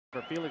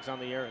For Felix on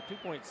the year, a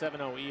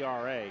 2.70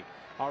 ERA,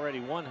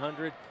 already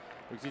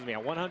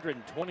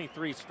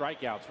 123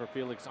 strikeouts for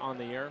Felix on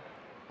the year.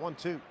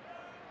 1-2. Did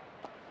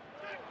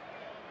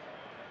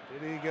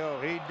he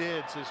go? He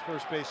did, says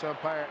first base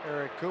umpire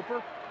Eric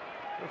Cooper.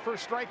 The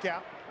first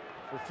strikeout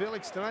for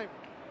Felix tonight.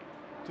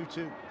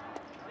 2-2.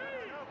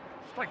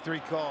 Strike three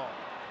call.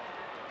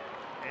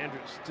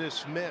 Andrews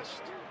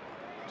dismissed.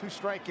 2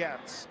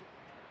 strikeouts.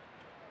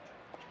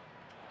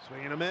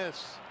 Swing and a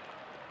miss.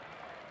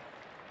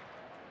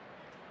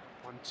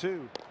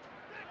 1-2.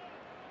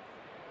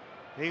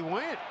 He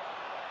went.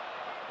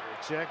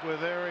 Check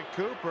with Eric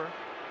Cooper.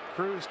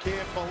 Cruz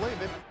can't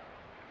believe it.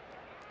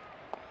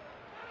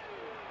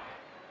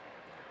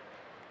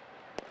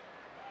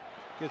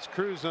 Gets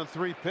Cruz on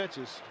 3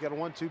 pitches. Got a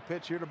 1-2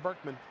 pitch here to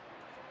Berkman.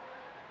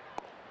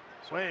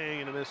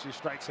 Swing and a miss. He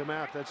strikes him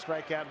out. That's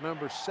strikeout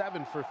number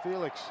 7 for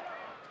Felix.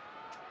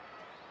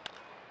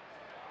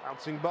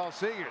 Bouncing ball,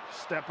 Seager.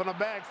 Step on the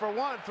bag for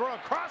 1. Throw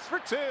across for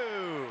 2.